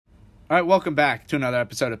All right, welcome back to another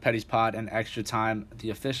episode of Petty's Pod and Extra Time, the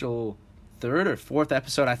official third or fourth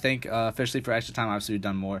episode, I think, officially for Extra Time. Obviously, we've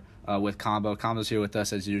done more with Kombo. Kombo's here with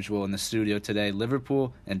us as usual in the studio today.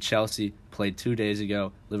 Liverpool and Chelsea played 2 days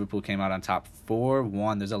ago. Liverpool came out on top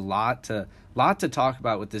 4-1. There's a lot to talk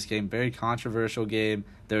about with this game. Very controversial game.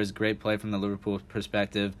 There was great play from the Liverpool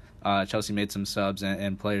perspective. Chelsea made some subs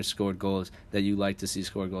and players scored goals that you like to see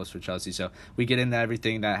score goals for Chelsea. So we get into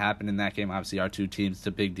everything that happened in that game. Obviously, our two teams, it's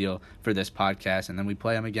a big deal for this podcast. And then we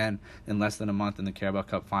play them again in less than a month in the Carabao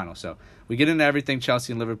Cup final. So we get into everything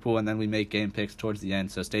Chelsea and Liverpool, and then we make game picks towards the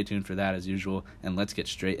end. So stay tuned for that as usual, and let's get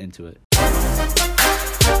straight into it.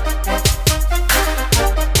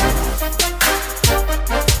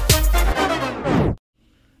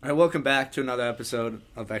 All right, welcome back to another episode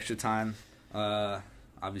of Extra Time.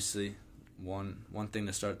 Obviously, one thing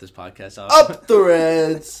to start this podcast off. Up the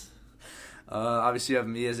Reds! Obviously, you have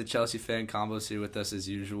me as a Chelsea fan. Kombo's here with us as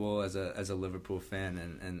usual as a Liverpool fan,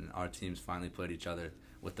 and our teams finally played each other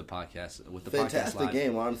with the podcast. Fantastic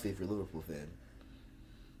game, honestly, if you're a Liverpool fan.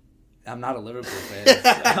 I'm not a Liverpool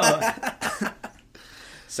fan.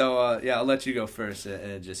 So, I'll let you go first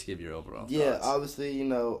and just give your overall thoughts. Obviously,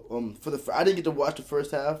 I didn't get to watch the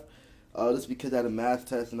first half. Just because I had a math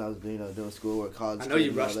test and I was, doing schoolwork, college. I know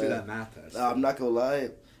you rushed through that math test. I'm not gonna lie,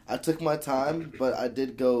 I took my time, but I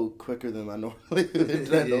did go quicker than I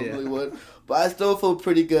normally would. But I still feel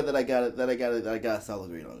pretty good that I got it. That I got a solid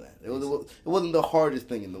grade on that. It wasn't the hardest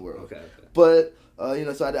thing in the world. Okay. But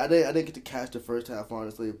so I didn't get to catch the first half,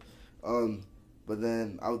 honestly. But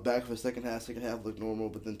then I was back for the second half. Second half looked normal.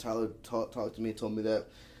 But then Tyler talked to me and told me that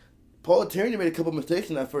Paul Tierney made a couple mistakes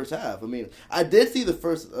in that first half. I mean, I did see the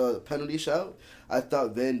first penalty shout. I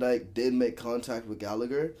thought Van Dijk did make contact with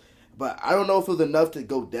Gallagher. But I don't know if it was enough to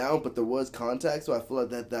go down, but there was contact. So I feel like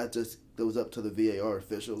that just goes up to the VAR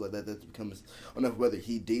official. Like that becomes, I don't know whether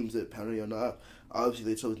he deems it a penalty or not.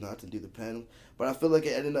 Obviously, they chose not to do the pen. But I feel like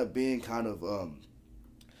it ended up being kind of,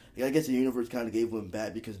 I guess the universe kind of gave him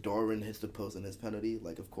back because Darwin hits the post in his penalty.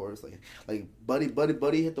 Like, of course, like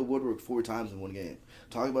Buddy hit the woodwork 4 times in one game.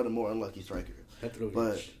 Talk about a more unlucky striker.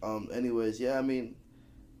 But anyways, I mean,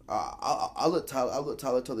 I'll let Tyler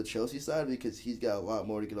tell the Chelsea side because he's got a lot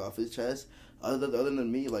more to get off his chest. Other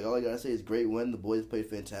than me, like all I gotta say is great win. The boys played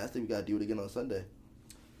fantastic. We gotta do it again on Sunday.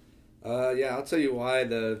 I'll tell you why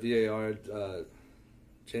the VAR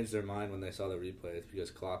changed their mind when they saw the replay. It's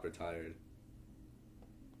because Klopp retired.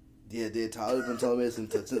 Yeah, Tyler's been telling me this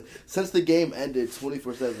since the game ended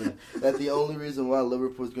 24/7 that the only reason why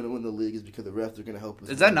Liverpool's going to win the league is because the refs are going to help us.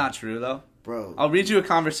 Is that not true, though? Bro. I'll read you a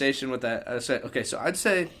conversation with that. I'd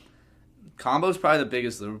say Kombo's probably the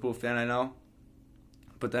biggest Liverpool fan I know.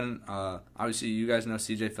 But then, obviously, you guys know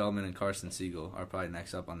C.J. Feldman and Carson Siegel are probably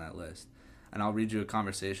next up on that list. And I'll read you a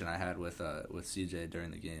conversation I had with C.J.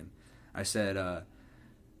 during the game. I said,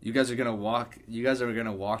 You guys are gonna walk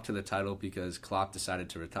to the title because Klopp decided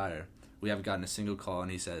to retire. We haven't gotten a single call, and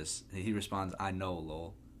he responds, "I know,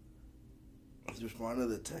 lol." He's responding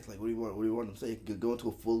to the text like, "What do you want him to say? You could go into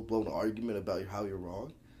a full blown argument about how you're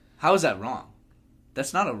wrong." How is that wrong?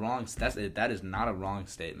 That's not a wrong. That is not a wrong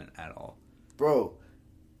statement at all, bro.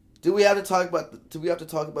 Do we have to talk about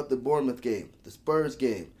the Bournemouth game, the Spurs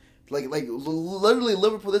game? Like literally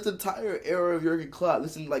Liverpool, this entire era of Jurgen Klopp.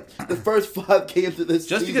 Listen, like the first 5 games of this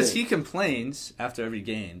season. Just because he season. Complains after every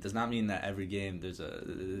game does not mean that every game there's a...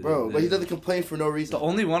 But he doesn't complain for no reason. The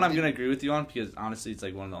only one I'm going to agree with you on, because honestly it's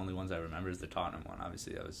like one of the only ones I remember, is the Tottenham one.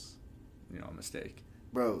 Obviously that was, a mistake.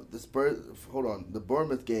 Bro, the Spurs, hold on, the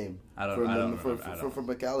Bournemouth game from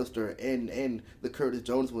McAllister and the Curtis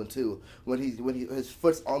Jones one too. When his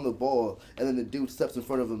foot's on the ball and then the dude steps in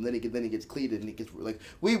front of him, then he gets cleated and he gets like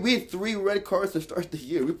we had 3 red cards to start the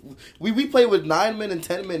year. We played with 9 men and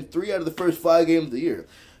 10 men 3 out of the first 5 games of the year.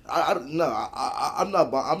 I'm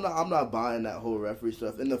not buying that whole referee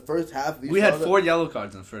stuff. In the first half, we had 4 yellow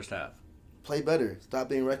cards in the first half. Play better. Stop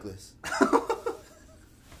being reckless.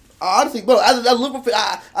 Honestly, bro, as a Liverpool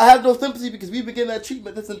fan, I have no sympathy because we've been getting that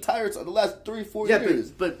treatment the last 3-4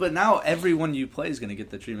 years. But now everyone you play is going to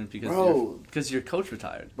get the treatment because your coach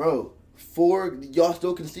retired. Bro, y'all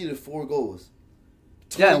still conceded 4 goals.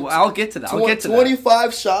 I'll get to that.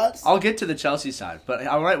 25 shots. I'll get to the Chelsea side, but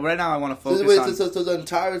right now I want to focus on... So the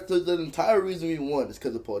entire reason we won is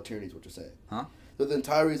because of Paul Tierney is what you're saying. Huh? So the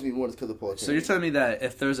entire reason we won is because of Paul Tierney. So you're telling me that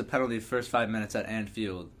if there's a penalty first 5 minutes at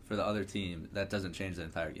Anfield for the other team, that doesn't change the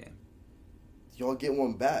entire game? Y'all get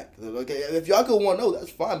one back. Okay, if y'all go 1-0,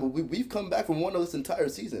 that's fine. But we've come back from 1-0 this entire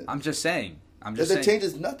season. I'm just saying. That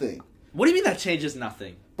changes nothing. What do you mean that changes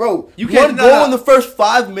nothing? Bro, you one goal in the first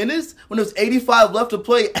 5 minutes when there was 85 left to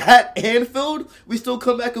play at Anfield, we still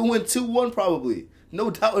come back and win 2-1 probably. No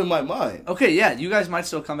doubt in my mind. Okay, yeah, you guys might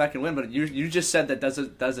still come back and win, but you just said that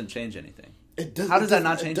doesn't change anything. How does that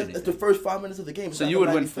not change anything? It's the first 5 minutes of the game. So you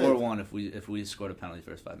would win 4-1 if we scored a penalty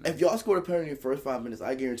first 5 minutes. If y'all scored a penalty in the first 5 minutes,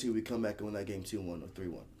 I guarantee we come back and win that game 2-1 or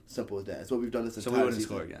 3-1. Simple as that. That's what we've done this entire season. So we wouldn't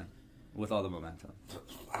score again with all the momentum.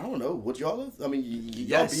 I don't know. What y'all? I mean,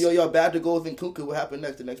 yes. y'all bad to goals in Kuka. What happened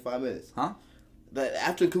next? The next 5 minutes? Huh? That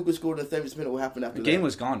after Kuka scored in the 70th minute, what happened after that? The game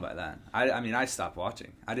was gone by then. I stopped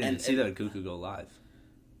watching. I didn't even see that Kuka go live.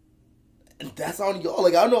 And that's on y'all.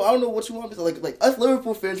 Like I don't know what you want me to say. Like us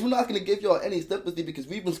Liverpool fans, we're not gonna give y'all any sympathy because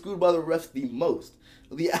we've been screwed by the refs the most,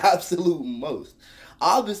 the absolute most.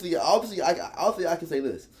 Obviously, I can say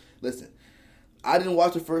this. Listen, I didn't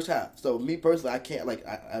watch the first half, so me personally, I can't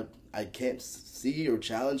I can't see or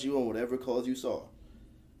challenge you on whatever calls you saw.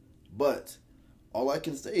 But all I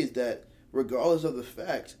can say is that regardless of the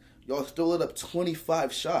fact, y'all still lit up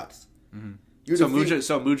 25 shots. Mm-hmm. So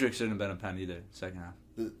Mudryk shouldn't have been a pen either. Second half.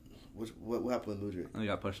 What happened with Mudryk? He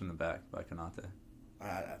got pushed in the back by Konate.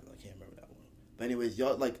 I can't remember that one. But anyways,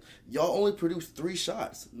 y'all only produced 3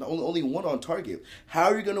 shots. Only 1 on target. How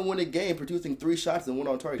are you gonna win a game producing 3 shots and 1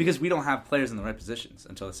 on target? Because we don't have players in the right positions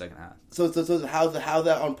until the second half. So how's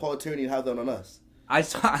that on Paul Tierney and how's that on us?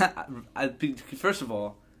 First of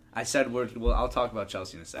all, I said I'll talk about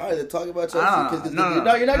Chelsea in a second. All right, then talk about Chelsea. You're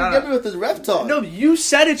not gonna get me with this ref talk. No, you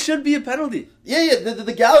said it should be a penalty. Yeah.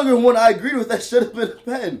 The Gallagher one, I agreed with. That should have been a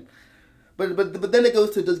pen. But then it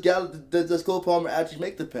goes to does Cole Palmer actually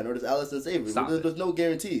make the pen or does Alisson save it? There's no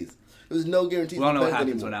guarantees. There's no guarantees. We don't know what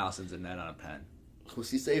happens when Alisson's in net on a pen. Well,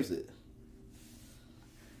 she saves it.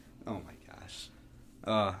 Oh my gosh.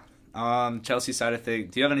 Chelsea side of things.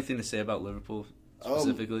 Do you have anything to say about Liverpool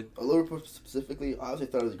specifically? Liverpool specifically, I honestly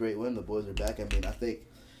thought it was a great win. The boys are back. I mean, I think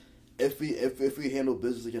if we handle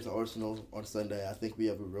business against Arsenal on Sunday, I think we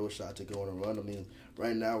have a real shot to go on a run. I mean,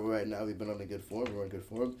 right now we've been on a good form. We're in good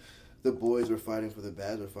form. The boys are fighting for the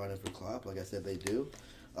badge. We're fighting for Klopp. Like I said, they do.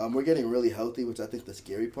 We're getting really healthy, which I think the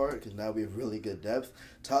scary part, because now we have really good depth.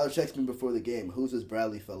 Tyler texted me before the game, who's this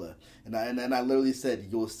Bradley fella? And I literally said,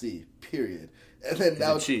 you'll see, period. And then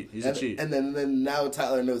He's a cheat. And then now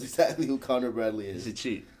Tyler knows exactly who Connor Bradley is. He's a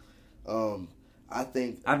cheat. I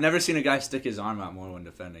think... I've never seen a guy stick his arm out more when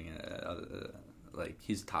defending.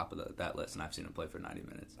 He's top of that list, and I've seen him play for 90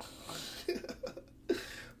 minutes.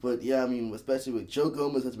 But, yeah, I mean, especially with Joe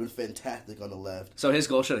Gomez has been fantastic on the left. So his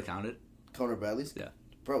goal should have counted? Connor Bradley's? Yeah.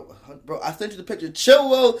 Bro, I sent you the picture.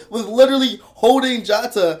 Chilwell was literally holding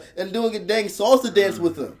Jota and doing a dang salsa dance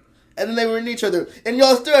with him. And then they were in each other. And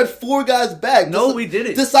y'all still had 4 guys back. No, we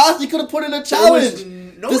didn't. Disasi could have put in a challenge. Yes,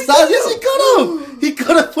 he could have. He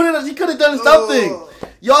could have put in. He could have done something.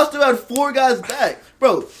 Y'all still had 4 guys back.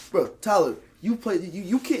 Bro, Tyler. You play.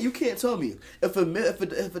 You can't tell me if a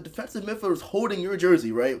defensive midfielder is holding your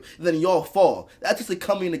jersey, right? And then y'all fall. That's just a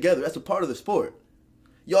coming together. That's a part of the sport.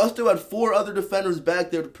 Y'all still had 4 other defenders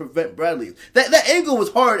back there to prevent Bradley. That angle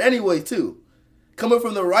was hard anyway too. Coming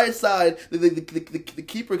from the right side,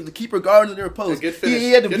 the keeper guarding their post.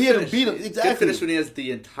 He had to beat him. Exactly. Good finish when he has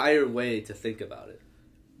the entire way to think about it.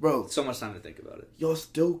 Bro, so much time to think about it. Y'all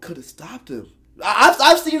still could have stopped him.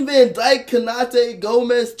 I've seen Van Dijk, Konate,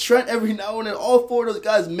 Gomez, Trent every now and then. All 4 of those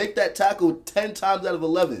guys make that tackle 10 times out of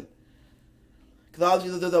 11. Because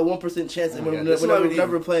obviously there's that 1% chance that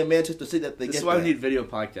whenever playing Manchester City that they get. This is why we need video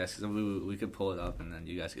podcasts, because we could pull it up and then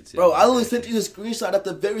you guys could see. Bro, I literally sent you the screenshot at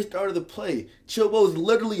the very start of the play. Chilwell is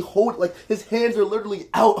literally his hands are literally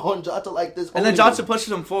out on Jota like this. And then Jota pushes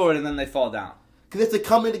them forward and then they fall down. Because it's a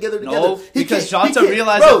coming together. No, because Jota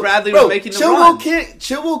realized that Bradley was making the run.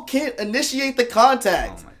 Chilwell can't initiate the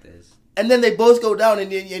contact. Oh my days. And then they both go down,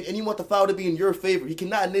 and you want the foul to be in your favor. He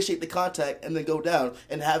cannot initiate the contact and then go down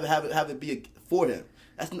and have it be for him.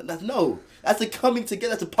 That's a coming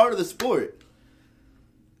together. That's a part of the sport.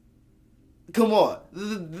 Come on,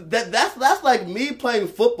 that's like me playing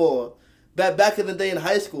football back in the day in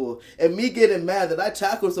high school, and me getting mad that I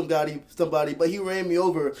tackled somebody, but he ran me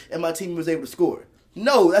over, and my team was able to score.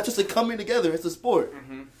 No, that's just a coming together. It's a sport.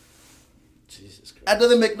 Mm-hmm. Jesus Christ. That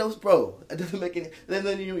doesn't make no, bro. It doesn't make any.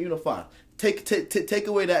 Then you know, fine. Take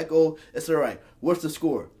away that goal. It's all right. What's the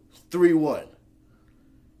score? 3-1.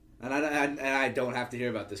 And I don't have to hear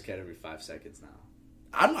about this kid every 5 seconds now.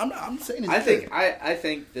 I'm saying. I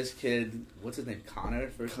think this kid. What's his name? Connor.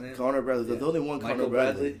 First name. Connor Bradley. Yeah. There's only one Michael Connor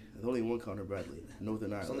Bradley. Bradley. There's only one Connor Bradley.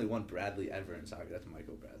 Northern Ireland. There's only one Bradley ever in soccer. That's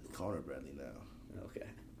Michael Bradley. Connor Bradley now. Okay.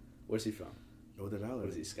 Where's he from? Northern Ireland. What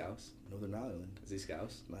is he, Scouse? Northern Ireland. Is he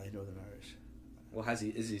Scouse? Nah, he's Northern Irish. Well, has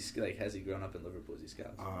he grown up in Liverpool? Is he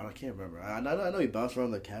Scouse? I can't remember. I know he bounced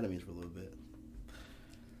around the academies for a little bit.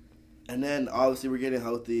 And then obviously we're getting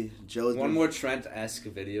healthy. One more Trent-esque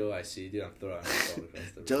video I see, dude. I'm throwing my phone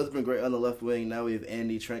across the Joe's been great on the left wing. Now we have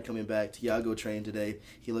Andy Trent coming back. Thiago trained today.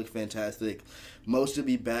 He looked fantastic. Mo should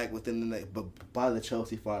be back by the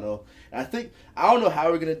Chelsea final. And I don't know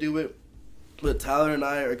how we're gonna do it, but Tyler and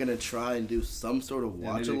I are gonna try and do some sort of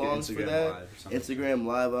watch along for that. Instagram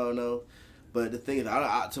Live, I don't know. But the thing is,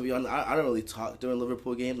 to be honest, I don't really talk during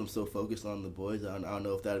Liverpool games. I'm so focused on the boys. I don't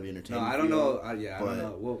know if that'd be entertaining. No, I don't know. I don't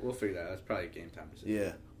know. We'll figure that out. It's probably game time.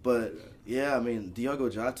 Yeah. But, I mean, Diogo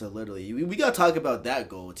Jota, literally. We got to talk about that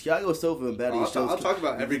goal. Thiago Silva and Betty. I'll talk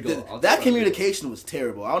about every goal. That communication was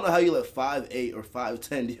terrible. I don't know how you let 5'8" or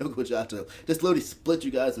 5'10" Diogo Jota just literally split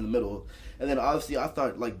you guys in the middle. And then, obviously, I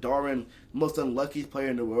thought, like, Darwin, most unlucky player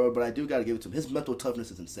in the world, but I do got to give it to him. His mental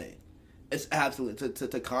toughness is insane. It's absolutely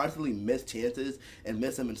to constantly miss chances and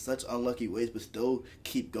miss them in such unlucky ways, but still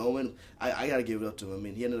keep going. I gotta give it up to him. I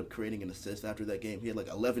mean, he ended up creating an assist after that game. He had like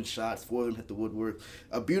 11 shots, 4 of them hit the woodwork.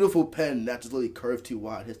 A beautiful pen that just literally curved too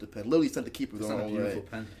wide, hits the pen. Literally sent the keeper the wrong way. It's not a beautiful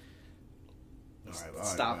pen. All right,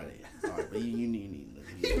 stop it. All right, but you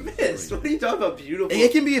missed. What are you talking about? Beautiful.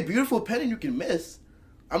 It can be a beautiful pen and you can miss.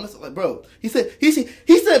 I'm just like, bro. He sent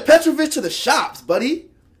Petrovic to the shops, buddy.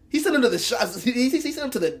 He sent him to the shops. He sent him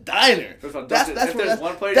to the diner. First of all,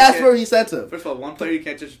 that's where he sent him. First of all, one player you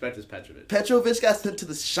can't disrespect is Petrovic. Petrovic got sent to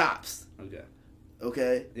the shops.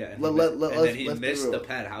 Okay. Yeah. And then he missed the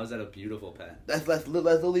pen. How is that a beautiful pen? That's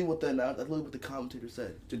literally what the commentator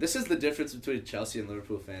said. Dude, this is the difference between Chelsea and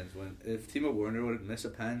Liverpool fans. When if Timo Werner would miss a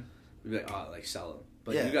pen, we'd be like, oh, like sell him.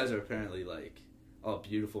 But you guys are apparently like, oh,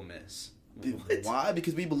 beautiful miss. What? Why?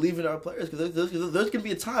 Because we believe in our players. Because there's going to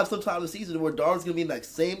be a time, sometime in the season, where Darwin's going to be in that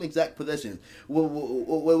same exact position.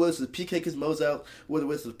 Whether it's the PK because Mo's out, whether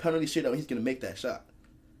it's the penalty shit out, he's going to make that shot.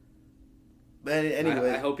 But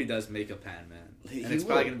anyway, I hope he does make a pen, man. And it's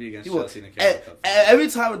probably going to be against Chelsea in the Carabao Cup. Every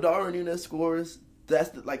time Darwin Núñez scores,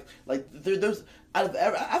 that's there's out of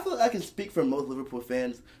I feel like I can speak for most Liverpool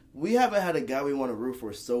fans. We haven't had a guy we want to root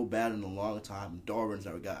for so bad in a long time. Darwin's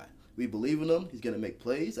our guy. We believe in him. He's going to make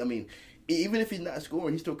plays. I mean, even if he's not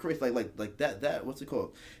scoring, he's still crazy. Like that. What's it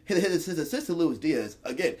called? His assist to Luis Diaz.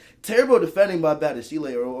 Again, terrible defending by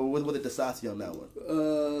Batistile, or was it Disasi on that one?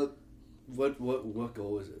 What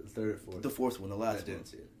goal was it? Third or fourth? The fourth one, the last one. I didn't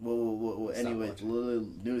see it. Well anyway,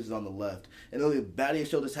 Núñez is on the left, and only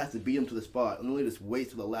Batistile just has to beat him to the spot, and only just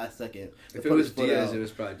waits for the last second. If it was Diaz, it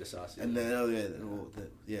was probably Disasi. And then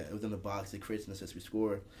it was in the box. It creates an assist. We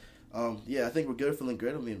score. I think we're good, feeling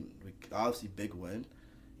good. I mean, obviously big win.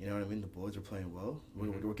 You know what I mean? The boys are playing well.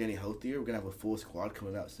 We're getting healthier. We're going to have a full squad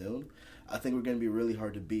coming out soon. I think we're going to be really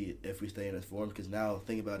hard to beat if we stay in this form, because now,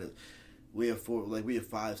 think about it, we have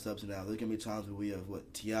 5 subs now. There's going to be times where we have,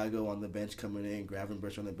 Thiago on the bench coming in,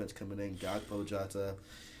 Gravenberch on the bench coming in, Gakpo, Jota.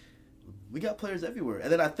 We got players everywhere.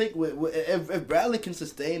 And then I think if Bradley can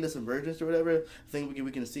sustain this emergence or whatever, I think we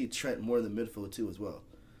can see Trent more in the midfield too as well.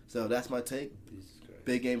 So that's my take.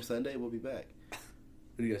 Big game Sunday. We'll be back.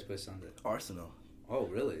 Who do you guys play Sunday? Arsenal. Oh,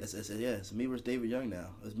 really? It's me versus David Young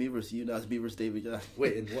now. It's me versus you now. It's me versus David Young.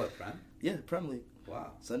 Wait, in what, Prem? Yeah, Prem League.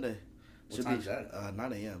 Wow. Sunday. What time's that?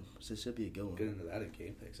 9 a.m. So it should be a good one. Get into that in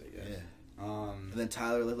game picks, I guess. Yeah. And then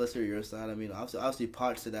Tyler, let's hear your side. I mean, obviously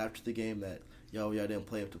Potts said after the game that y'all didn't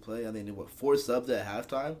play up to play. I mean, 4 subs at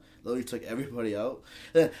halftime? Literally took everybody out.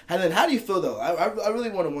 And then how do you feel, though? I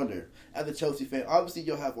really want to wonder, as a Chelsea fan, obviously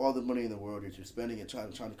you'll have all the money in the world that you're spending and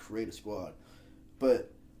trying to create a squad. But,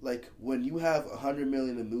 when you have $100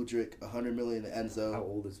 million in Mudryk, $100 million in Enzo. How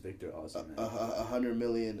old is Victor Osimhen? $100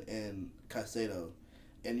 million in Caicedo.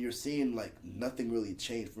 And you're seeing, nothing really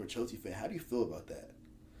change for a Chelsea fan. How do you feel about that?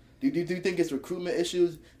 Do you think it's recruitment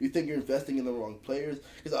issues? Do you think you're investing in the wrong players?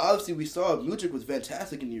 Because obviously we saw Mudryk was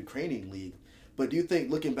fantastic in the Ukrainian league. But do you think,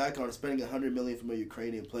 looking back on spending $100 million from a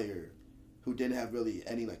Ukrainian player who didn't have really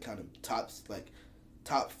any, kind of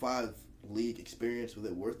top 5 league experience, was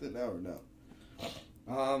it worth it now or no?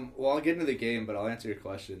 Well, I'll get into the game, but I'll answer your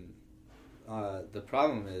question. The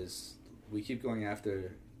problem is we keep going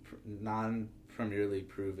after non-Premier League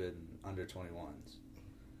proven under 21s.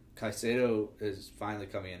 Caicedo is finally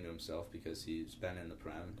coming into himself because he's been in the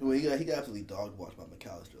Prem. Well, he got absolutely dog-walked by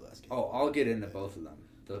McAllister last game. Oh, I'll get into both of them.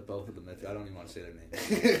 Both of the midfielders. I don't even want to say their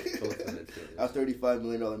names. Both of the midfielders. Our $35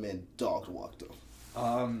 million man dog-walked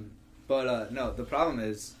him. No, the problem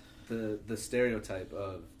is the stereotype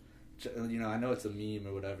of, I know it's a meme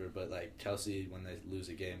or whatever, but Chelsea, when they lose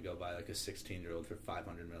a game, go buy a 16-year-old for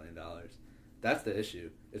 $500 million. That's the issue.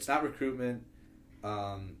 It's not recruitment,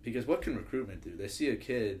 because what can recruitment do? They see a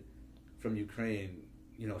kid from Ukraine,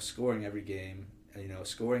 scoring every game,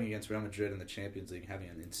 scoring against Real Madrid in the Champions League, having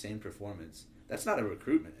an insane performance. That's not a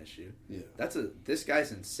recruitment issue. Yeah. This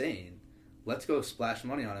guy's insane. Let's go splash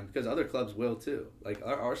money on him because other clubs will too. Like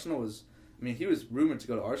Arsenal was. I mean, he was rumored to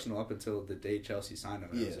go to Arsenal up until the day Chelsea signed him.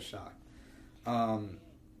 And It was a shock.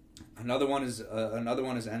 Another one is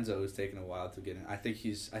Enzo, who's taken a while to get in. I think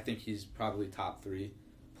he's probably top 3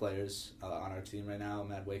 players on our team right now.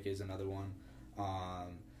 Madueke is another one.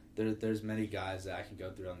 There's many guys that I can go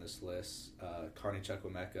through on this list. Carney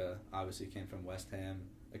Chukwuemeka obviously came from West Ham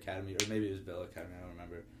Academy, or maybe it was Villa Academy. I don't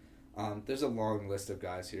remember. There's a long list of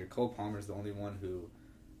guys here. Cole Palmer's the only one who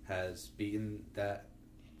has beaten that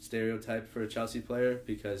stereotype for a Chelsea player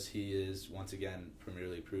because he is once again Premier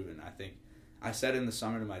League proven. I think I said in the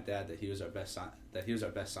summer to my dad that he was our best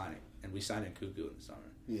signing, and we signed Nkuku in the summer.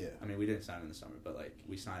 Yeah. I mean, we didn't sign him in the summer, but like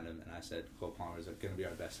we signed him, and I said Cole Palmer is going to be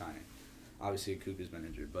our best signing. Obviously, Nkuku's been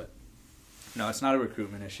injured, but no, it's not a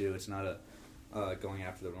recruitment issue. It's not a going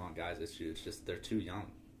after the wrong guys issue. It's just they're too young.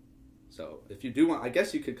 So if you do want, I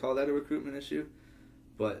guess you could call that a recruitment issue,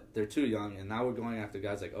 but they're too young, and now we're going after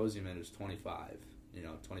guys like Osimhen, who's 25.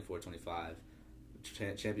 24, 25,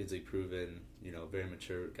 Champions League proven, very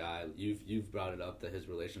mature guy. You've brought it up that his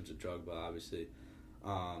relationship with Drogba, obviously.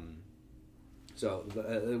 So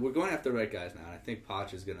we're going after the right guys now, and I think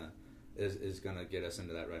Poch is gonna get us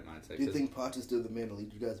into that right mindset. Do you think Poch is still the man to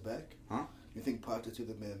lead you guys back? Huh? You think Poch is still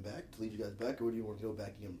the man back to lead you guys back, or do you want to go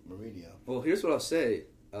back in Mourinho? Well, here's what I'll say.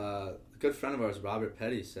 A good friend of ours, Robert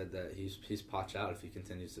Petty, said that he's Poch out if he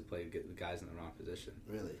continues to play get the guys in the wrong position.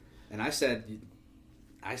 Really? And I said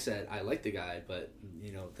I like the guy, but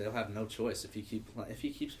they'll have no choice if he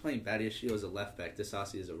keeps playing Badiashile as a left back,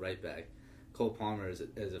 Disasi as a right back, Cole Palmer as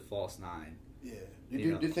a false 9. Yeah.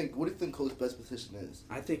 What do you think Cole's best position is?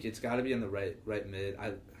 I think it's got to be in the right mid.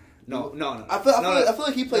 No. I feel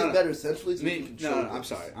like he plays better centrally. I'm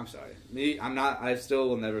sorry. I still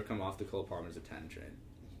will never come off the Cole Palmer as a 10 train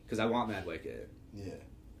because I want Madueke. Yeah.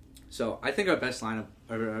 So I think our best lineup,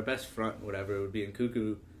 or our best front, whatever, would be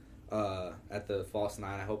Nkuku. At the false 9,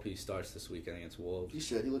 I hope he starts this weekend against Wolves. He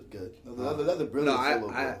should. He looked good. That's a brilliant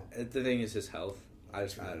solo goal. The thing is his health. I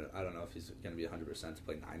don't know if he's going to be 100% to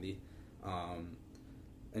play 90. And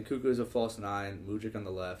Nkuku is a false 9. Mudryk on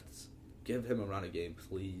the left. Give him a run a game,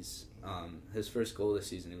 please. His first goal this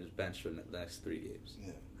season, he was benched for the next 3 games.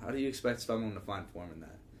 Yeah. How do you expect someone to find form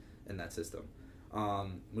in that system?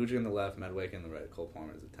 Mudryk on the left, Madueke on the right, Cole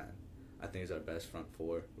Palmer is a 10. I think he's our best front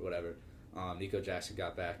 4 or whatever. Nico Jackson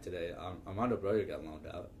got back today. Armando Broja got loaned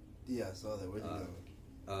out. Yeah, I saw that. Where'd he go?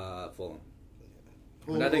 Fulham.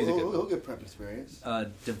 I think he'll get prep experience.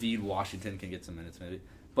 David Washington can get some minutes maybe,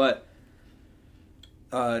 but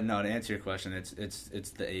no. To answer your question,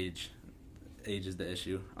 it's the age. Age is the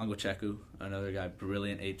issue. Uncle Cheku, another guy,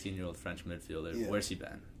 brilliant 18-year-old French midfielder. Yeah. Where's he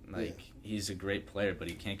been? He's a great player, but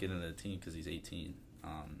he can't get into the team because he's 18.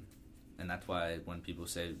 And that's why when people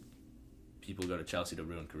say people go to Chelsea to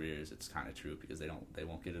ruin careers, it's kind of true because they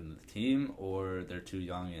won't get into the team, or they're too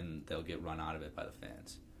young and they'll get run out of it by the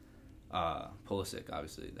fans. Pulisic,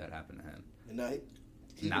 obviously, that happened to him. And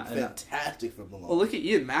he's fantastic from the long. Well, look at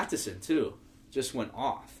Ian Matheson too. Just went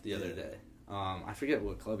off the other day. I forget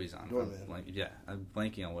what club he's on. I'm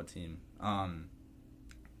blanking on what team.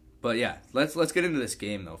 But yeah, let's get into this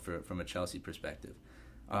game though from a Chelsea perspective.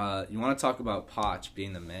 You want to talk about Poch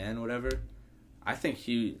being the man, whatever? I think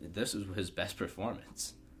this was his best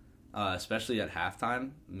performance, especially at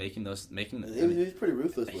halftime, making. He was pretty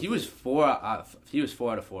ruthless. He was 4 out of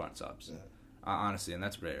 4 on subs, honestly, and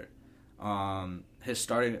that's rare. His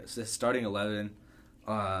starting 11.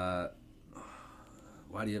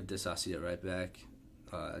 Why do you have Disasi at right back?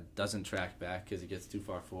 Doesn't track back because he gets too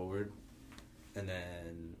far forward, and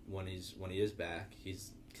then when he is back, he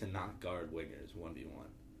cannot guard wingers 1v1.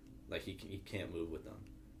 Like he can't move with them.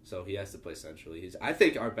 So he has to play centrally. I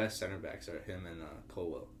think our best center backs are him and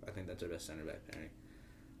Colwell. I think that's our best center back pairing.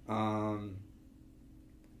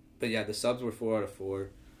 But yeah, the subs were 4 out of 4.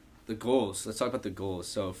 The goals. Let's talk about the goals.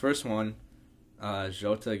 So first one,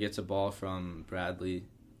 Jota gets a ball from Bradley.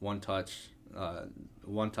 One touch,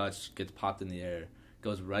 gets popped in the air,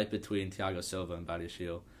 goes right between Thiago Silva and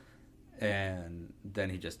Badiashile, and then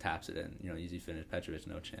he just taps it in. Easy finish. Petrovic,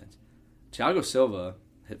 no chance. Thiago Silva,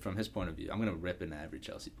 from his point of view, I'm going to rip into every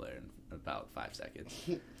Chelsea player in about 5 seconds.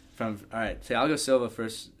 Thiago Silva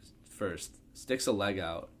first sticks a leg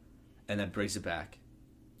out and then brings it back.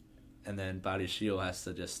 And then Badiashile has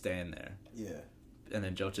to just stand there. Yeah. And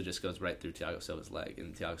then Jota just goes right through Thiago Silva's leg.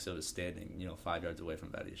 And Thiago Silva's standing, 5 yards away from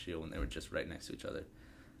Badiashile when they were just right next to each other.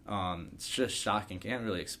 It's just shocking. Can't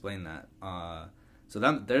really explain that. So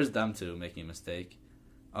there's them two making a mistake.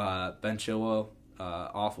 Ben Chilwell,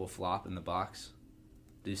 awful flop in the box.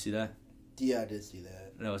 Do you see that? Yeah, I did see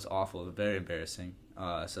that. That was awful, very embarrassing.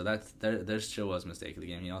 So there's Chilwell's mistake of the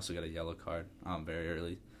game. He also got a yellow card very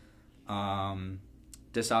early.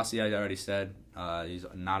 Disasi, I already said, he's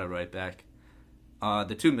not a right back.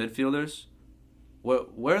 The two midfielders,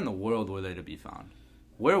 where in the world were they to be found?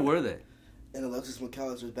 Where were they? In Alexis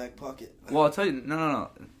McAllister's back pocket. Well, I'll tell you, no.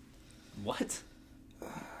 What?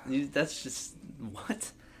 That's just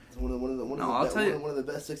what? It's one of the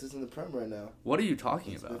best sixes in the Prem right now. What are you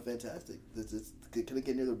talking about? It's been fantastic. It's couldn't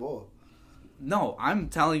get near the ball. No, I'm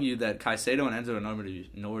telling you that Caicedo and Enzo are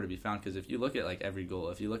nowhere to be found, because if you look at like every goal,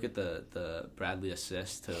 if you look at the Bradley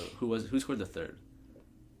assist to who scored the third?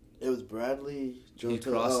 It was Bradley. He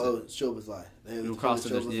crossed it. Szoboszlai. He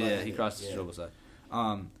crossed it. He crossed it. Szoboszlai.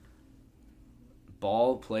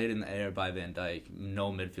 Ball played in the air by Van Dijk.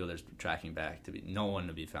 No midfielders tracking back no one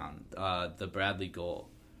to be found. The Bradley goal,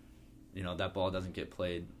 that ball doesn't get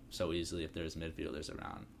played so easily if there's midfielders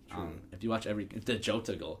around. If you watch the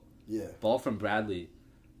Jota goal, ball from Bradley,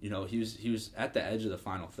 he was at the edge of the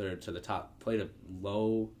final third to the top, played a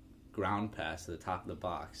low ground pass to the top of the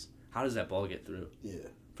box. How does that ball get through? Yeah.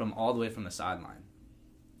 From all the way from the sideline,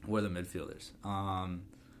 were the midfielders.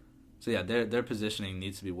 So yeah, their positioning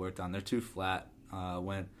needs to be worked on. They're too flat.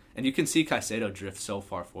 And you can see Caicedo drift so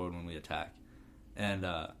far forward when we attack, and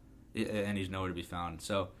he's nowhere to be found.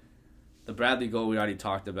 So the Bradley goal we already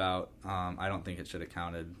talked about. I don't think it should have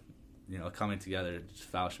counted. Coming together,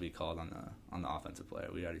 foul should be called on the offensive player.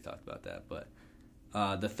 We already talked about that. But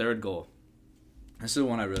the third goal, this is the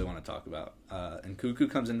one I really want to talk about. And Cuckoo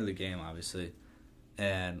comes into the game, obviously,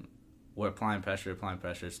 and we're applying pressure.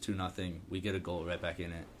 It's 2-0. We get a goal right back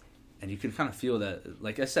in it. And you can kind of feel that,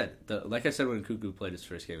 like I said when Cuckoo played his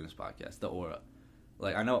first game in this podcast, the aura.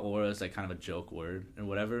 Like, I know aura is like kind of a joke word and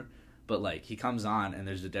whatever, but like he comes on and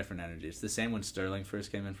there's a different energy. It's the same when Sterling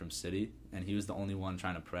first came in from City, and he was the only one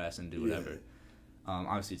trying to press and do whatever. Yeah.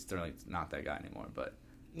 Obviously Sterling's not that guy anymore, but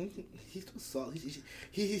he's still solid.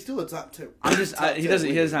 He's still a top 10. He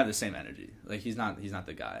doesn't have the same energy. Like he's not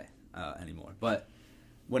the guy anymore, but.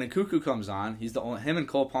 When Nkuku comes on, he's him and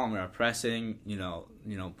Cole Palmer are pressing,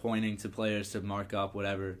 pointing to players to mark up,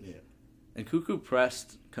 whatever. Yeah. And Nkuku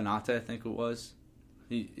pressed Konate, I think it was.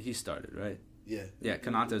 He started, right? Yeah. Yeah,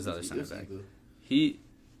 Konate is the other center back. He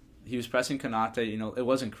was pressing Konate, it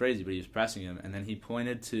wasn't crazy, but he was pressing him, and then he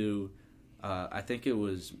pointed to I think it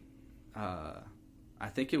was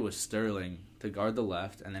Sterling to guard the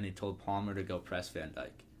left, and then he told Palmer to go press Van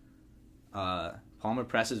Dijk. Palmer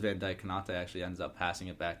presses Van Dijk. Konate actually ends up passing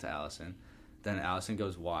it back to Alisson. Then Alisson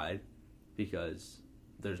goes wide because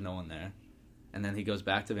there's no one there. And then he goes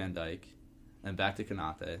back to Van Dijk and back to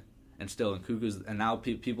Konate. And now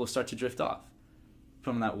people start to drift off.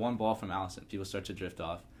 From that one ball from Alisson, people start to drift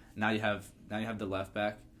off. Now you have the left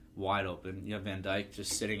back wide open. You have Van Dijk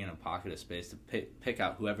just sitting in a pocket of space to pick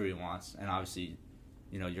out whoever he wants. And obviously,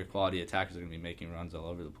 your quality attackers are going to be making runs all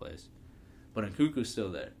over the place. But Nkuku's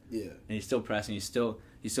still there. Yeah. And he's still pressing. He's still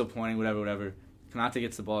pointing, whatever. Konate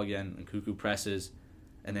gets the ball again, and Nkuku presses.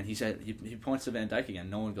 And then he points to Van Dijk again.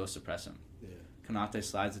 No one goes to press him. Yeah. Konate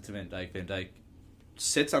slides it to Van Dijk. Van Dijk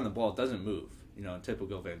sits on the ball, doesn't move. In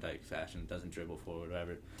typical Van Dijk fashion, doesn't dribble forward,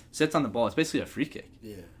 whatever. Sits on the ball. It's basically a free kick.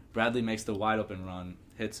 Yeah. Bradley makes the wide open run,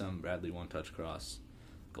 hits him. Bradley one-touch cross,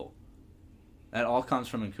 goal. That all comes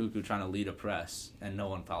from Nkuku trying to lead a press, and no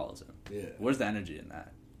one follows him. Yeah. Where's the energy in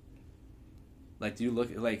that? Like, do you look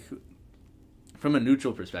like from a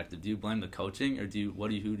neutral perspective? Do you blame the coaching, or do you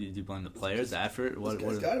blame the players, the effort?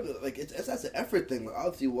 It's gotta be like it's that's an effort thing. Like,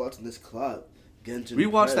 obviously, watching this club,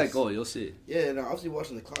 rewatch that goal, you'll see. Yeah, and obviously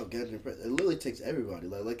watching the club, getting impressed. It literally takes everybody.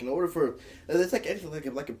 Like in order for it's like anything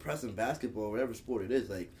like a press in basketball, or whatever sport it is.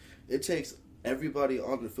 Like it takes everybody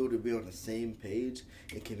on the field to be on the same page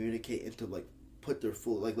and communicate and to like put their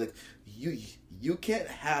full like you can't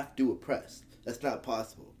half do a press. That's not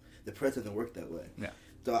possible. The press doesn't work that way. Yeah.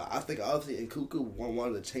 So I think obviously Nkuku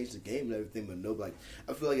wanted to change the game and everything, but no, like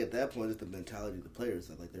I feel like at that point it's the mentality of the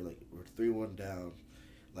players. Like they're like we're 3-1 down,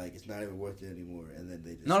 like it's not even worth it anymore. And then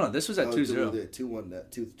they just no. This was at 2-0.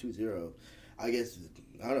 2-0. I guess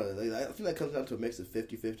I don't know. I think that comes down to a mix of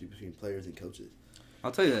 50-50 between players and coaches.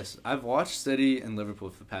 I'll tell you this: I've watched City and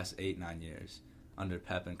Liverpool for the past 8-9 years under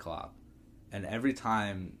Pep and Klopp. And every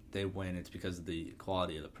time they win, it's because of the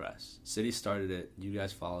quality of the press. City started it. You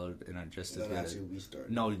guys followed and are just as good. Actually, we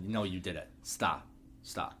started. No, you did it. Stop.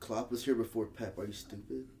 Klopp was here before Pep. Are you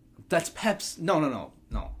stupid? That's Pep's. No.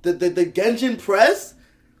 The Genshin press,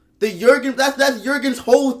 the Jurgen. That's Jurgen's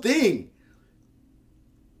whole thing.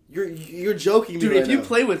 You're joking, dude. Right if you now.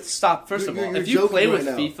 play with first of all, you're if you play right with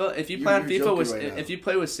now. FIFA, if you play on FIFA with right if you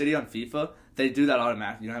play with City on FIFA, they do that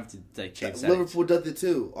automatically. You don't have to like change settings. Liverpool does it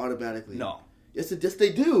too automatically. No, yes,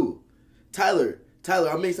 they do. Tyler.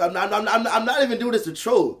 I mean, I'm not even doing this to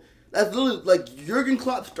troll. That's literally like Jurgen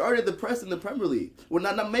Klopp started the press in the Premier League. Well,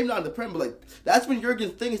 maybe not in the Premier, but like that's been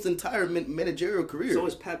Jurgen's thing his entire managerial career. So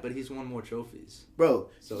is Pep, but he's won more trophies, bro.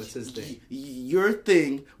 So it's his thing. Your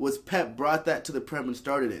thing was Pep brought that to the Premier and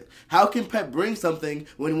started it. How can Pep bring something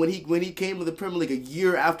when he came to the Premier League a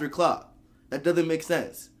year after Klopp? That doesn't make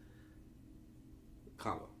sense.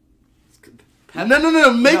 Kombo.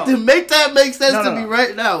 No. Make that make sense to me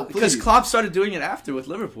right now, please. Because Klopp started doing it after with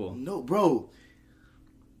Liverpool. No, bro.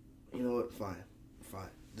 You know what? Fine.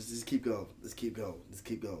 Just keep going. Let's keep going.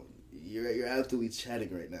 You're absolutely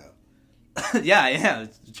chatting right now. yeah,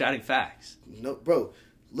 chatting facts. No, bro.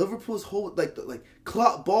 Liverpool's whole like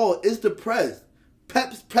Klopp ball is the press.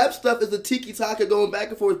 Pep stuff is the tiki taka going back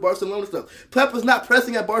and forth with Barcelona stuff. Pep was not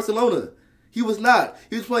pressing at Barcelona. He was not.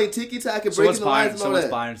 He was playing tiki taka, breaking the lines and all that. So what's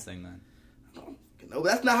Bayern's thing then? No,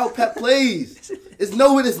 that's not how Pep plays. It is,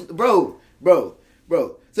 bro.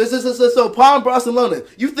 So upon Barcelona,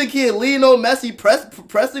 you think he had Lionel Messi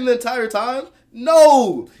pressing the entire time?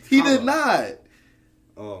 No, he did not.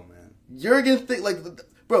 Oh man, Jurgen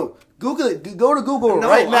bro. Google it. Go to Google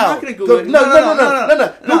right now. I'm not gonna Google it. No.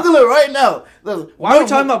 Google it right now. Why are we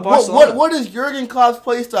talking about Barcelona? What is Jurgen Klopp's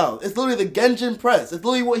play style? It's literally the Genjin press. It's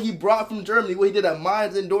literally what he brought from Germany, what he did at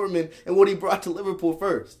Mainz and Dortmund, and what he brought to Liverpool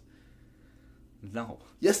first. No.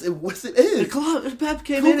 Yes, it is. Pep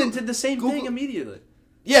came in and did the same thing immediately.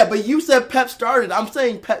 Yeah, but you said Pep started. I'm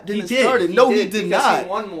saying Pep didn't start it. No, he did not. He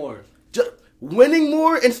won more. Winning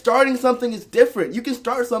more and starting something is different. You can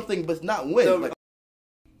start something but not win.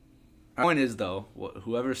 My point is, though,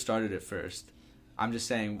 whoever started it first, I'm just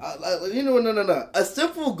saying... No. A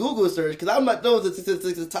simple Google search, because I'm not doing this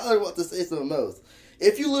since Tyler wants to say something else.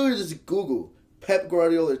 If you literally just Google Pep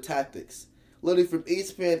Guardiola tactics, literally from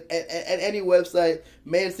ESPN and any website,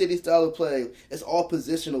 Man City style of play, it's all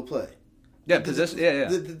positional play. Yeah, position. Yeah.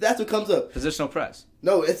 That's what comes up. Positional press.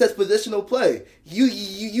 No, it says positional play.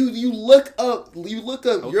 You look up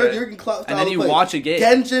Jurgen Klopp style and then you play. Watch a game.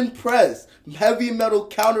 Genjin press, heavy metal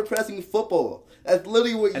counter pressing football. That's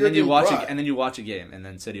literally what Jurgen brought. And then you watch a game, and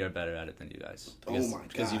then City are better at it than you guys. Oh my god!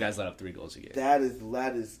 Because you guys let up 3 goals a game. That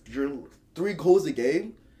is your 3 goals a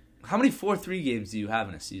game. How many 4-3 games do you have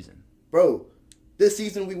in a season, bro? This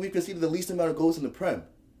season we conceded the least amount of goals in the Prem.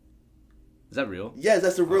 Is that real? Yes,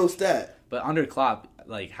 that's a real stat. But under Klopp,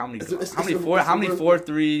 like how many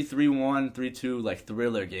 4-3, 3-1, 3-2 like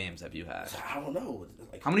thriller games have you had? I don't know.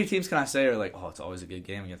 How many teams can I say are like, oh, it's always a good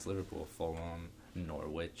game against Liverpool, Fulham,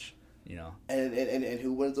 Norwich, you know? And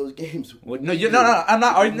who wins those games? No, I'm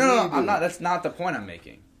not. That's not the point I'm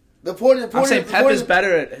making. I'm saying Pep is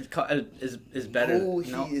better is better. No,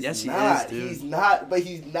 he is not. He is, dude. He's not. But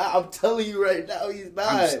he's not. I'm telling you right now, he's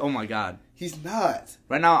not. Oh my god, he's not.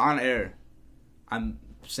 Right now on air, I'm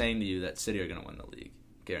saying to you that City are going to win the league,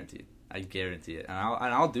 guaranteed. I guarantee it, and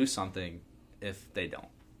I'll do something if they don't,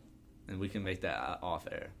 and we can make that off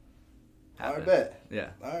air happen. All right, bet. Yeah.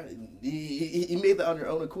 All right, you made that on your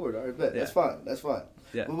own accord. All right, bet. Yeah. That's fine.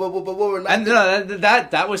 Yeah. But what we're not. And no,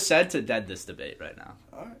 that was said to dead this debate right now.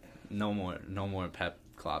 All right. No more Pep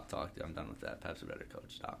Klopp talk. I'm done with that. Pep's a better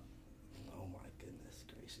coach. Stop. Oh my goodness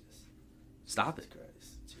gracious. Stop it.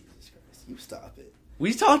 Jesus Christ. You stop it.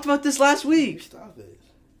 We talked about this last week. You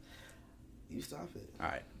stop it. All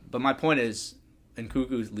right. But my point is,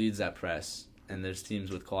 Nkunku leads that press, and there's teams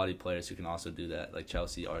with quality players who can also do that, like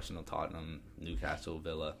Chelsea, Arsenal, Tottenham, Newcastle,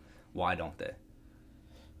 Villa. Why don't they?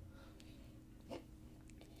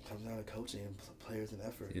 Comes down to coaching and players and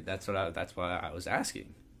effort. That's why I was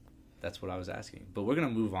asking. That's what I was asking. But we're gonna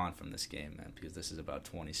move on from this game, man, because this is about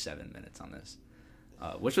 27 minutes on this,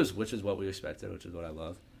 which is what we expected, which is what I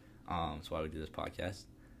love. That's why we do this podcast.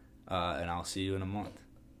 And I'll see you in a month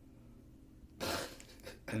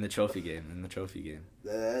in the trophy game.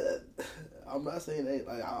 I'm not saying that.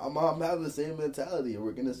 Like, I'm having the same mentality, and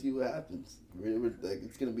we're gonna see what happens.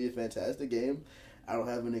 It's gonna be a fantastic game. I don't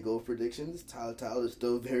have any goal predictions. Tyler's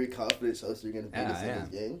still very confident Chelsea are gonna beat us in this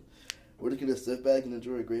game. We're just going to sit back and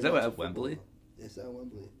enjoy a great match. Is that at Wembley? It's at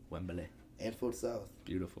Wembley. Wembley. Anfield South.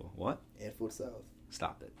 Beautiful. What? Anfield South.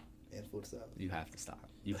 Stop it. Anfield South. You have to stop.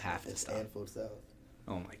 You have to stop. Anfield South.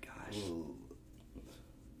 Oh my gosh. Ooh.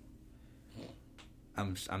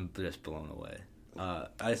 I'm just blown away. I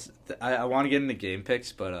want to get into game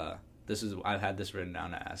picks, but I've had this written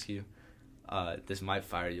down to ask you. This might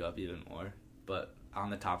fire you up even more. But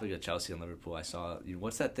on the topic of Chelsea and Liverpool, I saw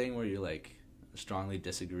what's that thing where you're like, strongly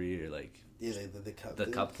disagree or like Yeah, the cup. the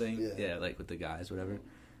thing. cup thing. Yeah, like with the guys, whatever.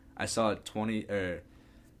 I saw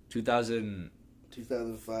 2000.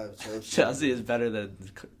 2005 Chelsea. Chelsea is better than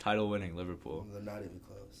title-winning Liverpool. They're not even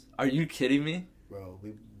close. Are you kidding me? Bro,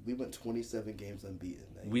 we went 27 games unbeaten.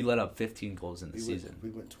 We let up 15 goals in the season. We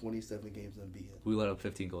went 27 games unbeaten. We let up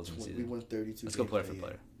 15 goals in the season. We won 32 Let's games go player for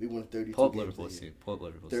player. We won 32 Pull up games Liverpool's team. Pull up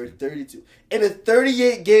Liverpool's team. 32. In a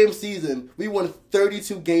 38-game season, we won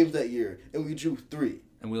 32 games that year, and we drew 3.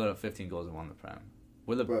 And we let up 15 goals and won the Prem.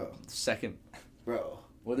 We're the second. Bro.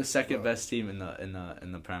 We're the second best team in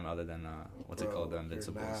the Prem, other than what's it called, the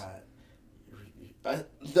Invincibles.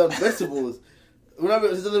 The Invincibles.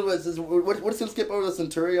 What's gonna skip over the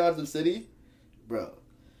Centurions and City, bro?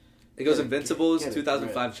 It goes Invincibles,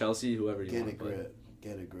 2005 Chelsea, whoever you get want a to play.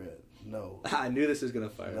 Get a grip. No. I knew this was gonna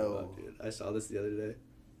fire up, dude. I saw this the other day.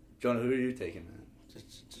 Jonah, who are you taking, man?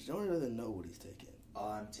 Jonah doesn't know what he's taking.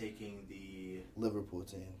 I'm taking the Liverpool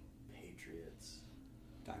team. Patriots.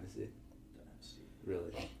 Dynasty.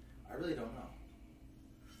 Really? I really don't know.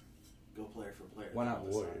 Go player for player. Why not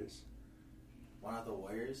Warriors? Why not the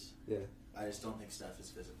Warriors? Yeah. I just don't think Steph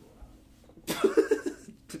is physical enough.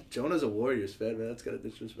 Jonah's a Warriors fan, man. That's kind of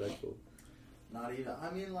disrespectful. Not even.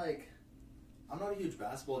 I mean, like, I'm not a huge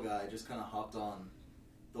basketball guy. I just kind of hopped on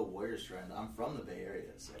the Warriors trend. I'm from the Bay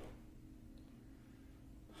Area, so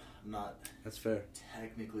I'm not. That's fair.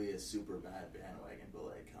 Technically a super bad bandwagon, but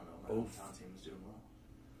like, I don't know. My hometown team is doing well.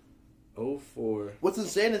 04. What's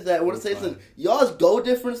insane is that y'all's goal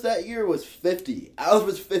difference that year was 50. Ours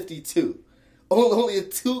was 52. Only a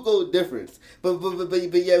 2-goal difference. But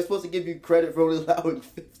yeah, I'm supposed to give you credit for only allowing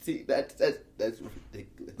 50. That's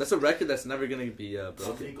ridiculous. That's a record that's never gonna be How many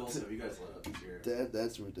broken. goals have you guys let up this year?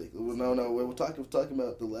 That's ridiculous. Well, no, we're talking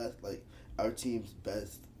about the last, like, our team's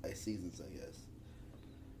best seasons, I guess.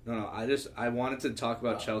 No, I wanted to talk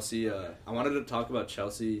about Chelsea. I wanted to talk about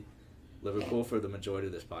Chelsea, Liverpool for the majority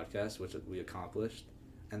of this podcast, which we accomplished,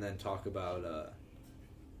 and then talk about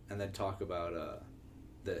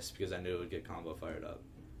this because I knew it would get Kombo fired up.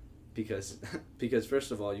 Because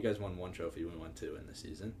first of all, you guys won 1 trophy, we won 2 in the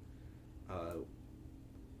season.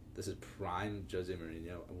 This is prime Jose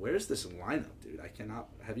Mourinho. Where's this lineup, dude? I cannot.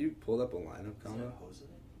 Have you pulled up a lineup, Kombo? Is that Jose?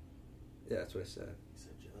 Yeah, that's what I said. You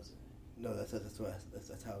said Jose. No, that's how it is.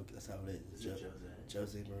 Is it Jose?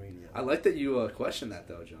 Jose Mourinho. I like that you questioned that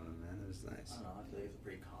though, Jonah. Man, it was nice. I don't know. I feel like it's a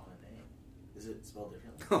pretty common name. Is it spelled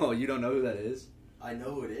differently? Oh, you don't know who that is? I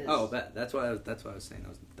know who it is. Oh, that's why I was saying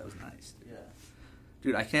that was nice. Dude. Yeah.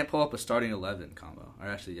 Dude, I can't pull up a starting 11 combo. Or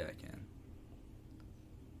actually, yeah, I can.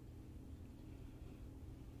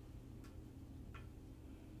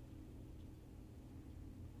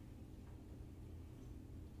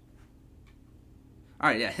 All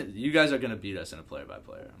right, yeah, you guys are gonna beat us in a player by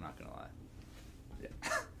player. I'm not gonna lie. Yeah,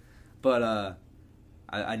 but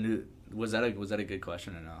I knew was that a good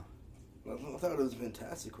question or no? I thought it was a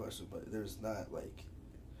fantastic question, but it's not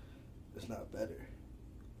better.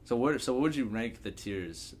 So what would you rank the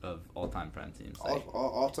tiers of all-time Prem teams? Like,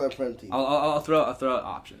 All-time Prem teams. I'll throw out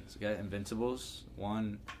options. Okay, Invincibles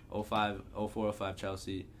 1, 05, 04, 05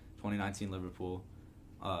 Chelsea, 2019 Liverpool,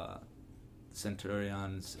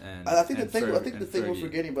 Centurions, and I think the thing we're Fergie.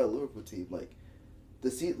 forgetting about the Liverpool team, like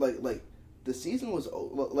the season was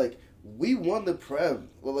like we won the Prem,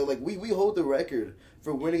 like we hold the record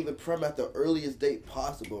for winning the Prem at the earliest date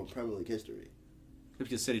possible in Premier League history.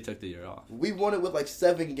 Because City took the year off. We won it with like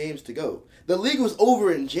 7 games to go. The league was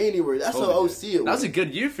over in January. That's how OC it was. That was a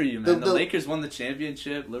good year for you, man. The Lakers won the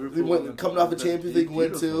championship. Liverpool won coming off a Champions League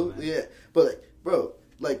win too. Man. Yeah, but like, bro,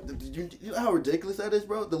 like you know how ridiculous that is,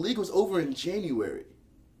 bro. The league was over in January.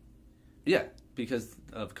 Yeah, because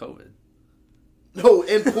of COVID. No,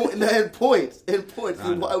 in points. I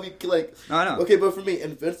know. Why we like? No, I know. Okay, but for me,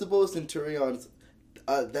 Invincible, Centurions,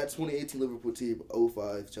 that 2018 Liverpool team,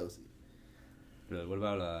 05 Chelsea. Really? What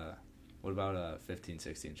about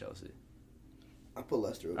 15-16 Chelsea? I put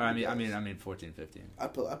Leicester. Or, I mean 14-15. I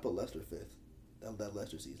put Leicester 5th. That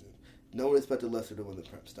Leicester season. No one expected Leicester to win the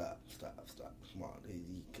Prem. Stop. Come on,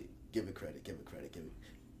 give it credit.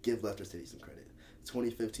 Give Leicester City some credit.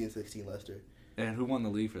 2015-16 Leicester. And who won the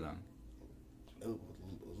league for them?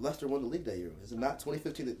 Leicester won the league that year. Is it not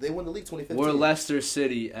 2015? They won the league 2015. Were Leicester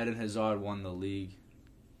City, Eden Hazard won the league.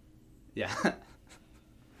 Yeah.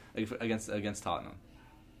 against Tottenham.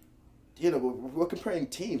 You know, we're comparing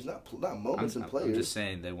teams, not moments and players. I'm just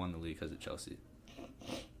saying they won the league because of Chelsea.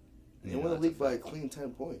 They won the league by a clean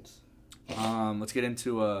 10 points. Let's get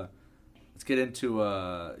into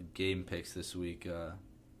game picks this week.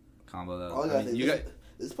 Combo. This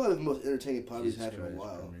is probably the most entertaining pod we've had in a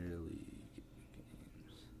while. Premier League games.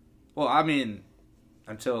 Well, I mean,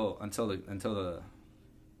 until the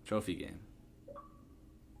trophy game.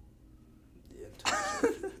 Yeah, until the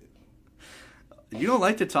trophy game. You don't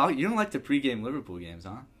like to talk. You don't like the pregame Liverpool games,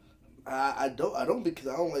 huh? I don't because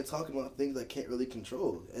I don't like talking about things I can't really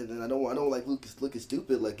control, and then I don't like looking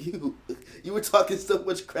stupid like you. You were talking so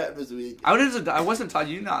much crap this week. I wasn't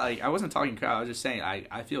talking. I wasn't talking crap. I was just saying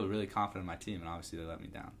I feel really confident in my team, and obviously they let me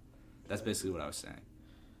down. That's basically what I was saying.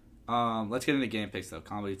 Let's get into game picks though.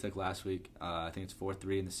 Kombo you took last week. I think it's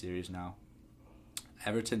 4-3 in the series now.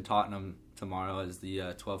 Everton Tottenham tomorrow is the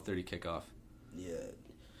 12:30 kickoff. Yeah,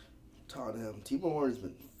 Tottenham. Timo Werner's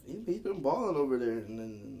he's been balling over there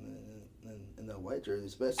in that white jersey,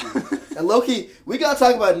 especially. And low-key, we gotta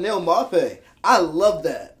talk about Neil Maupay. I love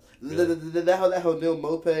that. Really? That whole Neil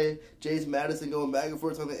Maupay, James Madison going back and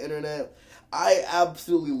forth on the internet. I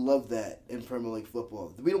absolutely love that in Premier League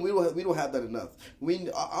football. We don't have that enough.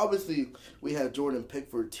 Obviously we have Jordan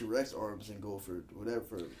Pickford T-Rex arms and go for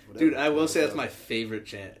whatever. Dude, I will say that's my favorite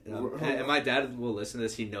chant. And my dad will listen to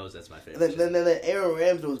this. He knows that's my favorite. Then Aaron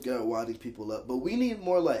Ramsdale's good at winding people up, but we need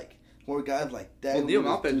more guys like that. Well, Neil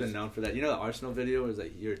Maupay's been known for that. You know the Arsenal video was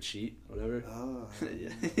like you're a cheat, whatever.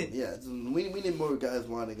 Yeah. We need more guys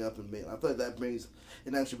winding up, and I feel like that brings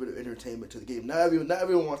an extra bit of entertainment to the game. Not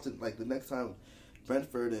everyone wants to like the next time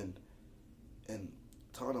Brentford and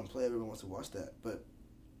Tottenham play. Everyone wants to watch that, but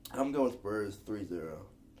I'm going Spurs 3-0.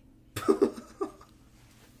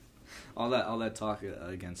 All that talk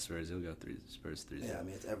against Spurs, he'll go Spurs 3-0. Yeah, I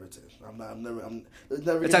mean it's Everton.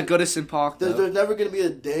 It's at Goodison Park. There's never gonna be a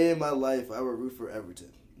day in my life I would root for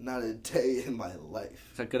Everton. Not a day in my life.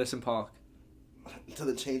 It's at Goodison Park. It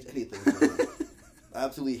doesn't change anything. I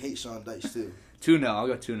absolutely hate Sean Dyche too. 2-0. I'll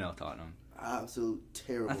go 2-0 Tottenham. Absolute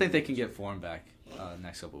terrible. I think they can get form back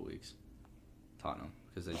next couple of weeks. Tottenham,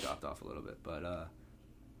 because they dropped off a little bit. But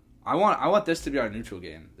I want this to be our neutral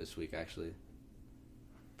game this week, actually.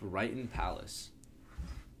 Brighton Palace.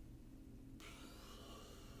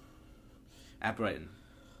 At Brighton.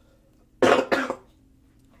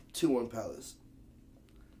 2-1 Palace.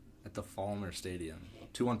 At the Falmer Stadium.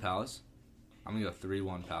 2-1 Palace? I'm going to go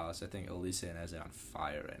 3-1 Palace. I think Elise and Eze are on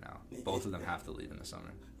fire right now. Both of them have to leave in the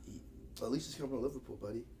summer. Elise's coming to Liverpool,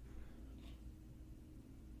 buddy.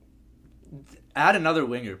 Add another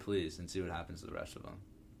winger, please, and see what happens to the rest of them.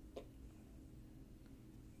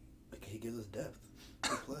 Like, he gives us depth.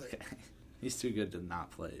 Play. He's too good to not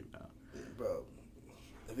play, bro. Yeah, bro,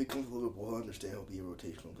 if he comes to Liverpool, he'll understand he'll be a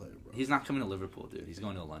rotational player, bro. He's not coming to Liverpool, dude. He's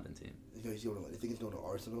going to a London team. You think he's going to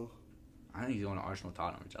Arsenal? I think he's going to Arsenal,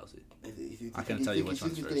 Tottenham, or Chelsea. I can't tell you which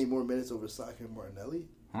one's he's first. getting more minutes over Saka and Martinelli?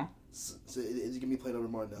 Huh? So is he going to be playing over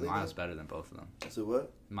Martinelli? Miles better than both of them. So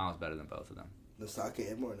what? Miles better than both of them. The Saka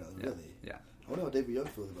and Martinelli, Yeah. really? Yeah. I wonder how David Young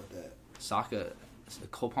feels about that. Saka,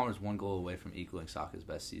 Cole Palmer's one goal away from equaling Saka's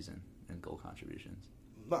best season in goal contributions.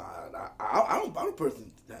 I don't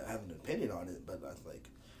personally have an opinion on it, but that's like,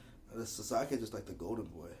 Saka's just like the golden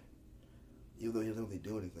boy. Even though he doesn't really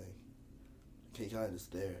do anything. He kind of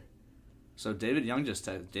just there. So David Young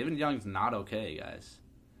David Young's not okay, guys.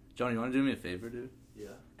 Jonah, you want to do me a favor, dude?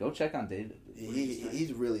 Yeah. Go check on David.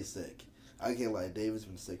 He's really sick. I can't lie. David's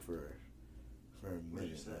been sick for a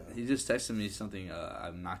minute. He just texted me something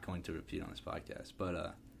I'm not going to repeat on this podcast.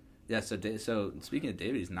 But, yeah, so speaking of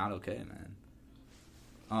David, he's not okay, man.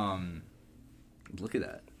 Look at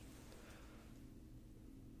that.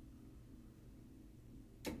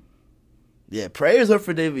 Yeah, prayers up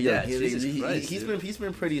for David Young. Yeah, He's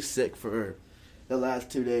been pretty sick for the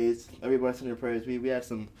last 2 days. Everybody send their prayers. We had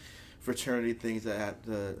some fraternity things that I had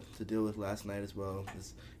to deal with last night as well.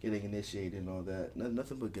 Just getting initiated and all that.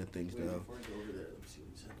 Nothing but good things, though. Before I go over there, let me see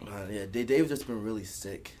what he said. Yeah, Dave's just been really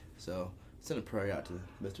sick. So send a prayer out to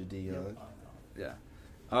Mr. D. Young.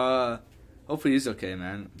 Yeah. Hopefully he's okay,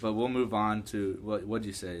 man. But we'll move on to what'd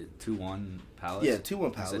you say? 2-1 Palace? Yeah,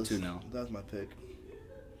 2-1 Palace. I said 2-0. That was my pick.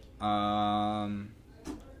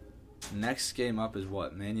 Next game up is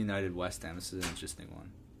what? Man United West Ham. This is an interesting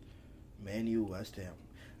one. Man U West Ham.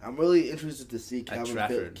 I'm really interested to see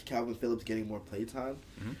Trafford. Calvin Phillips getting more play time.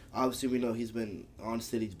 Mm-hmm. Obviously, we know he's been on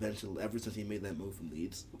City's bench ever since he made that move from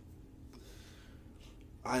Leeds.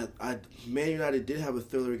 Man United did have a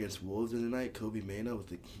thriller against Wolves in the night. Kobe Mano with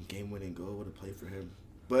the game-winning goal. What a play for him.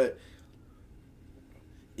 But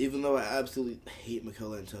even though I absolutely hate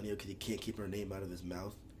Mikel Antonio because he can't keep her name out of his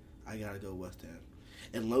mouth, I gotta go West Ham.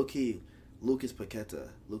 And low-key, Lucas Paqueta.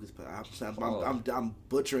 I'm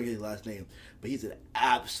butchering his last name, but he's an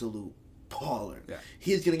absolute baller. Yeah.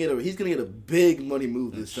 He's gonna get a big money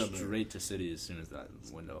move this summer. Straight to City as soon as that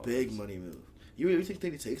window Big opens. money move. You really think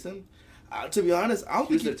that he takes him? To be honest, I don't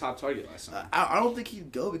He was think their top target last summer. I don't think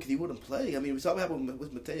he'd go because he wouldn't play. I mean, we saw what happened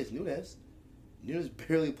with Mateus Nunes. Nunes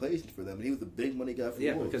barely plays for them, and he was a big money guy for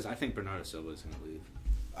the Wolves. because I think Bernardo Silva is going to leave.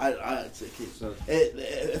 I'd say So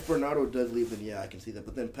if Bernardo does leave, then I can see that.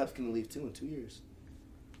 But then Pep's going to leave too in 2 years.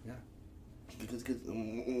 Yeah. Because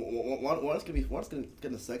Juan's going to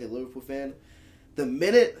get a second Liverpool fan. The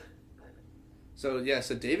minute. So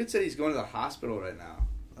David said he's going to the hospital right now.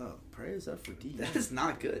 Oh, prayers up for D. That is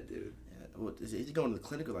not good, dude. Yeah, well, is he going to the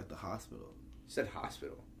clinic or like the hospital? He said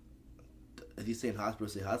hospital. If he's saying hospital,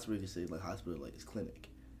 say hospital. If you say like hospital, like his clinic.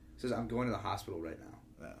 He says I'm going to the hospital right now.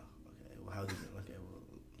 Oh, okay. Well, how's he doing?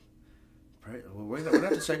 Okay, we're gonna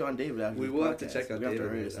have to check on David after We this will podcast. have to check on We have to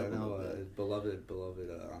David. hurry us I up a know, little bit. beloved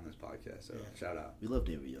on this podcast. So shout out. We love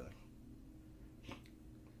David Young.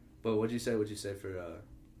 But what'd you say? What'd you say for?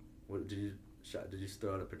 What did you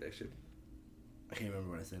throw out a prediction? I can't remember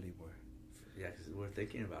what I said anymore. Yeah, because we're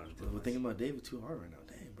thinking about him. We're thinking about David too hard right now.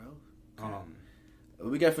 Dang, bro. Okay.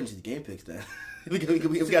 We gotta finish the game picks then. we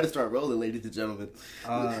gotta start rolling, ladies and gentlemen.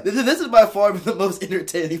 Uh, this is by far the most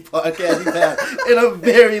entertaining podcast we've had in a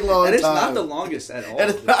very long time. And it's not the longest at all. And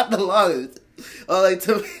it's not the longest.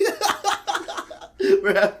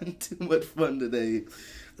 We're having too much fun today.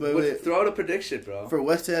 Wait. Throw out a prediction, bro. For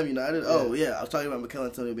West Ham United? Oh, yeah. I was talking about Mikel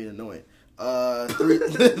Antonio being annoying.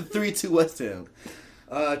 3-2 West Ham.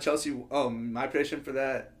 Chelsea. Oh, my prediction for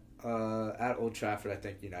that at Old Trafford, I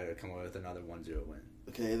think United will come away with another 1-0 win.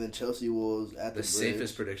 Okay, and then Chelsea Wolves at the bridge.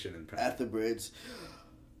 Safest prediction in Premier. At the bridge.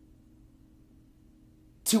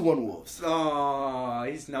 2-1 Wolves. Oh,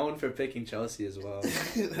 he's known for picking Chelsea as well.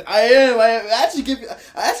 I am. I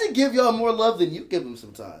actually give y'all more love than you give them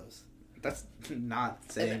sometimes. That's not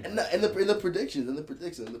saying. In the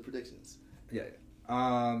predictions. Yeah.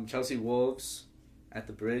 Chelsea Wolves at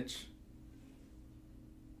the bridge.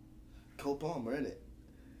 Cole Palmer, innit?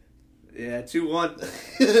 Yeah, 2-1.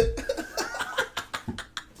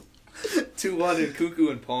 2-1 in Cuckoo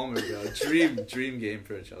and Palmer, bro. Dream game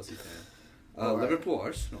for a Chelsea fan. Right. Liverpool,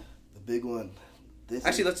 Arsenal. The big one.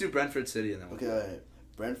 Actually, let's do Brentford City and then we'll all right.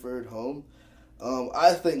 Brentford home.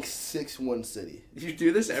 I think 6-1 City. You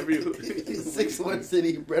do this every week. 6-1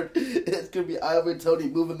 City. It's gonna be Ivan Toney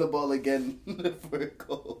moving the ball again for a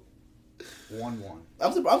goal. 1-1.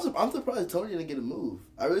 I'm surprised Toney didn't get a move.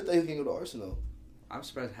 I really think he can go to Arsenal. I'm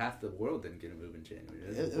surprised half the world didn't get a move in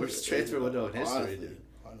January. Worst transfer window in history, dude.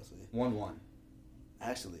 Honestly. 1-1.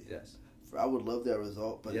 Actually. Yes. I would love that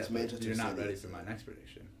result, but it's Manchester City. You're not ready for my next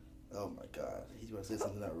prediction. Oh my God. He's going to say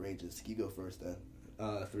something outrageous. You go first then.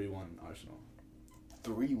 3-1 Arsenal.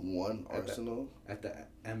 3-1 Arsenal? At the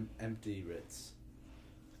empty Ritz.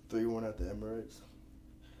 3-1 at the Emirates?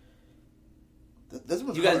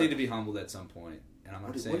 You guys need to be humbled at some point. And I'm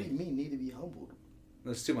not saying. What do you mean need to be humbled?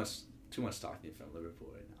 There's too much talking from Liverpool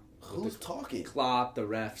right now. Who's talking? Klopp, the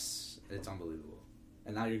refs. It's unbelievable.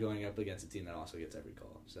 And now you're going up against a team that also gets every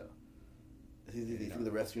call. So. You think the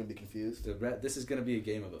refs are going to be confused? This is going to be a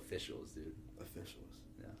game of officials, dude. Officials.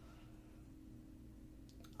 Yeah.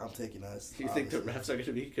 I'm taking us. You think the refs are going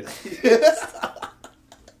to be confused?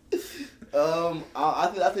 I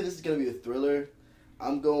think this is going to be a thriller.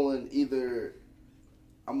 I'm going to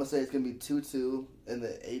say it's going to be 2-2 in the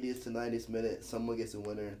 80th to 90th minute. Someone gets a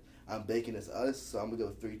winner. I'm baking this us, so I'm going to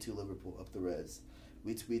go 3-2 Liverpool up the Reds.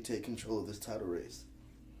 We take control of this title race.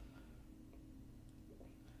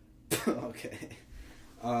 Okay.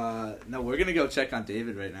 No, we're gonna go check on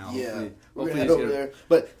David right now. Yeah, we're hopefully gonna head over there.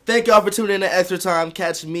 But thank y'all for tuning in to Extra Time.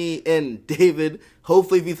 Catch me and David.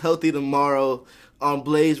 Hopefully, if he's healthy tomorrow on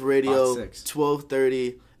Blaze Radio,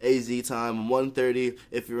 12:30 AZ time, 1:30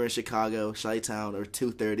 if you're in Chicago, Chi-Town, or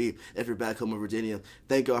 2:30 if you're back home in Virginia.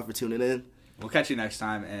 Thank y'all for tuning in. We'll catch you next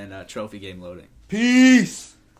time and trophy game loading. Peace.